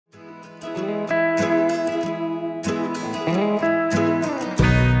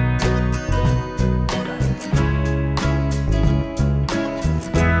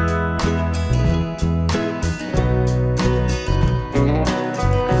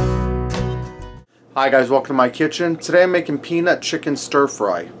Hi guys, welcome to my kitchen. Today I'm making peanut chicken stir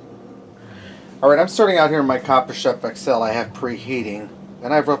fry. Alright, I'm starting out here in my Copper Chef XL. I have preheating,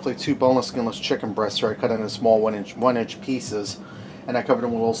 and I have roughly 2 boneless skinless chicken breasts here. I cut into small 1-inch pieces, and I covered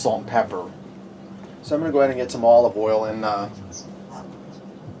them with a little salt and pepper. So I'm going to go ahead and get some olive oil in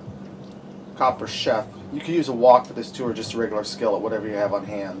Copper Chef. You can use a wok for this too, or just a regular skillet, whatever you have on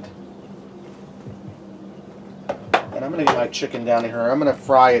hand. And I'm going to get my chicken down in here. I'm going to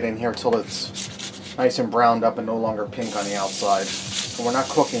fry it in here until it's nice and browned up and no longer pink on the outside. So we're not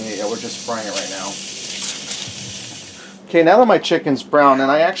cooking it yet, we're just frying it right now. Okay, now that my chicken's brown, and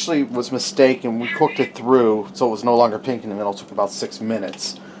I actually was mistaken, we cooked it through so it was no longer pink in the middle. It took about 6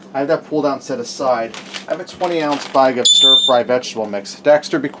 minutes. I have that pulled out and set aside. I have a 20-ounce bag of stir-fry vegetable mix.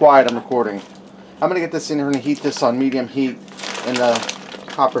 Dexter, be quiet, I'm recording. I'm going to get this in here and heat this on medium heat in the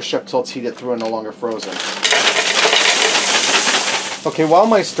Copper Chef till it's heated through and no longer frozen. Okay, while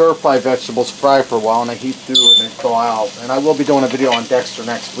my stir-fry vegetables fry for a while and I heat through it and thaw out, and I will be doing a video on Dexter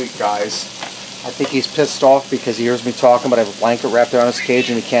next week, guys. I think he's pissed off because he hears me talking, but I have a blanket wrapped around his cage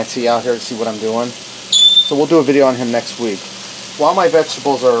and he can't see out here to see what I'm doing. So we'll do a video on him next week. While my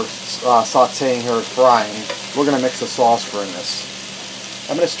vegetables are sauteing here and frying, we're going to mix a sauce for this.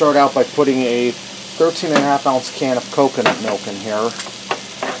 I'm going to start out by putting a 13.5-ounce can of coconut milk in here.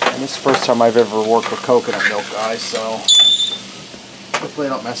 And this is the first time I've ever worked with coconut milk, guys, so hopefully I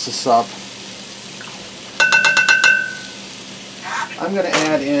don't mess this up. I'm going to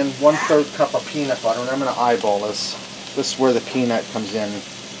add in 1/3 cup of peanut butter, and I'm going to eyeball this. This is where the peanut comes in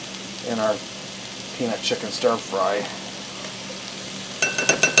our peanut chicken stir fry.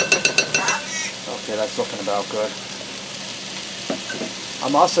 Okay, that's looking about good.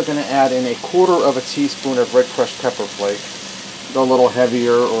 I'm also going to add in 1/4 teaspoon of red crushed pepper flake. Go a little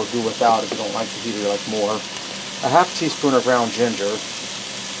heavier or do without if you don't like the heat or you like more. A 1/2 teaspoon of ground ginger,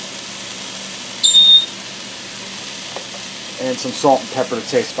 and some salt and pepper to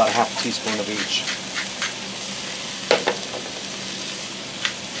taste, about a 1/2 teaspoon of each.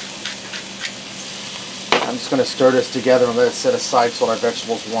 I'm just going to stir this together and let it set aside so our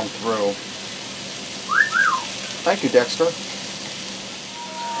vegetables warm through. Thank you, Dexter.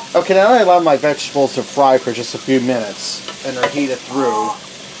 Okay, now I allow my vegetables to fry for just a few minutes and they're heated through.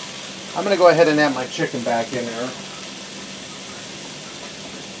 I'm going to go ahead and add my chicken back in there.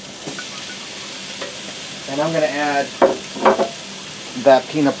 And I'm going to add that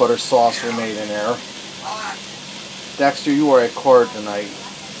peanut butter sauce we made in there. Dexter, you are a cord tonight.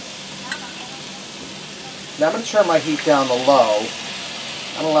 Now I'm going to turn my heat down to low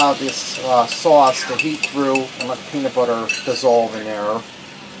and allow this sauce to heat through and let the peanut butter dissolve in there.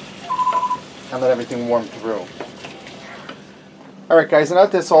 And let everything warm through. Alright guys, now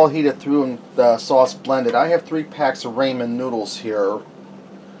that this all heated through and the sauce blended, I have 3 packs of ramen noodles here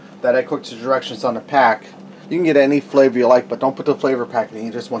that I cooked to directions on the pack. You can get any flavor you like, but don't put the flavor pack in,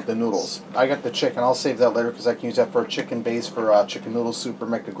 you just want the noodles. I got the chicken, I'll save that later because I can use that for a chicken base for chicken noodle soup or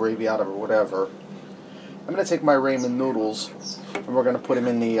make a gravy out of it or whatever. I'm going to take my ramen noodles and we're going to put them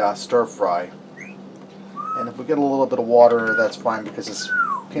in the stir fry. And if we get a little bit of water, that's fine because this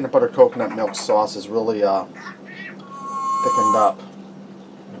peanut butter coconut milk sauce is really thickened up.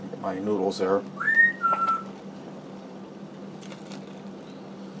 Get my noodles there.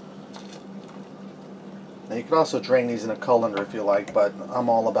 Now you can also drain these in a colander if you like, but I'm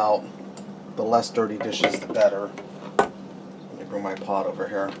all about the less dirty dishes the better. Let me bring my pot over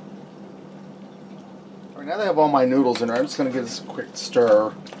here. Alright, now that I have all my noodles in there, I'm just going to give this a quick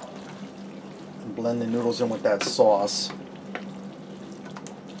stir and blend the noodles in with that sauce.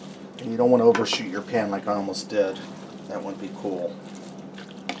 And you don't want to overshoot your pan like I almost did. That wouldn't be cool.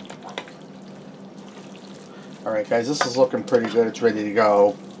 Alright guys, this is looking pretty good. It's ready to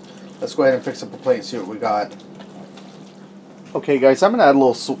go. Let's go ahead and fix up a plate and see what we got. Okay guys, I'm going to add a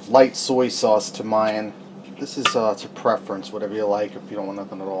little light soy sauce to mine. This is to preference, whatever you like, if you don't want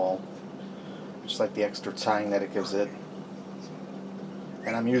nothing at all. Just like the extra tang that it gives it.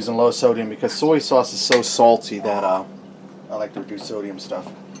 And I'm using low sodium because soy sauce is so salty that I like to reduce sodium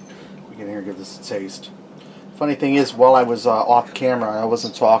stuff. We can here give this a taste. Funny thing is, while I was off camera, I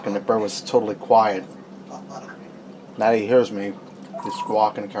wasn't talking, the bird was totally quiet. Now he hears me, he's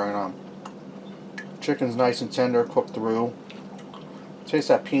squawking and carrying on. Chicken's nice and tender, cooked through. Taste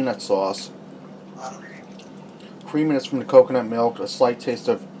that peanut sauce. Creaminess from the coconut milk, a slight taste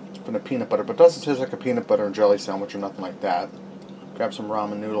from the peanut butter, but it doesn't taste like a peanut butter and jelly sandwich or nothing like that. Grab some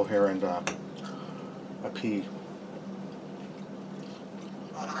ramen noodle here and a pea.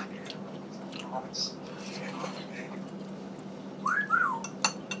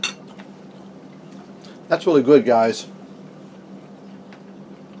 That's really good, guys.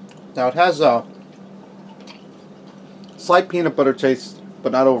 Now it has Slight peanut butter taste,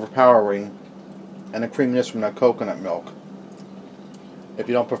 but not overpowering, and the creaminess from that coconut milk. If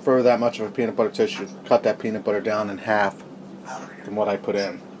you don't prefer that much of a peanut butter taste, you cut that peanut butter down in half from what I put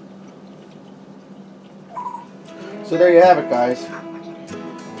in. So there you have it, guys.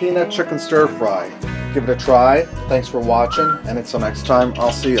 Peanut chicken stir fry. Give it a try. Thanks for watching, and until next time,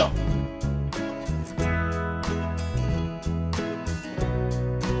 I'll see ya.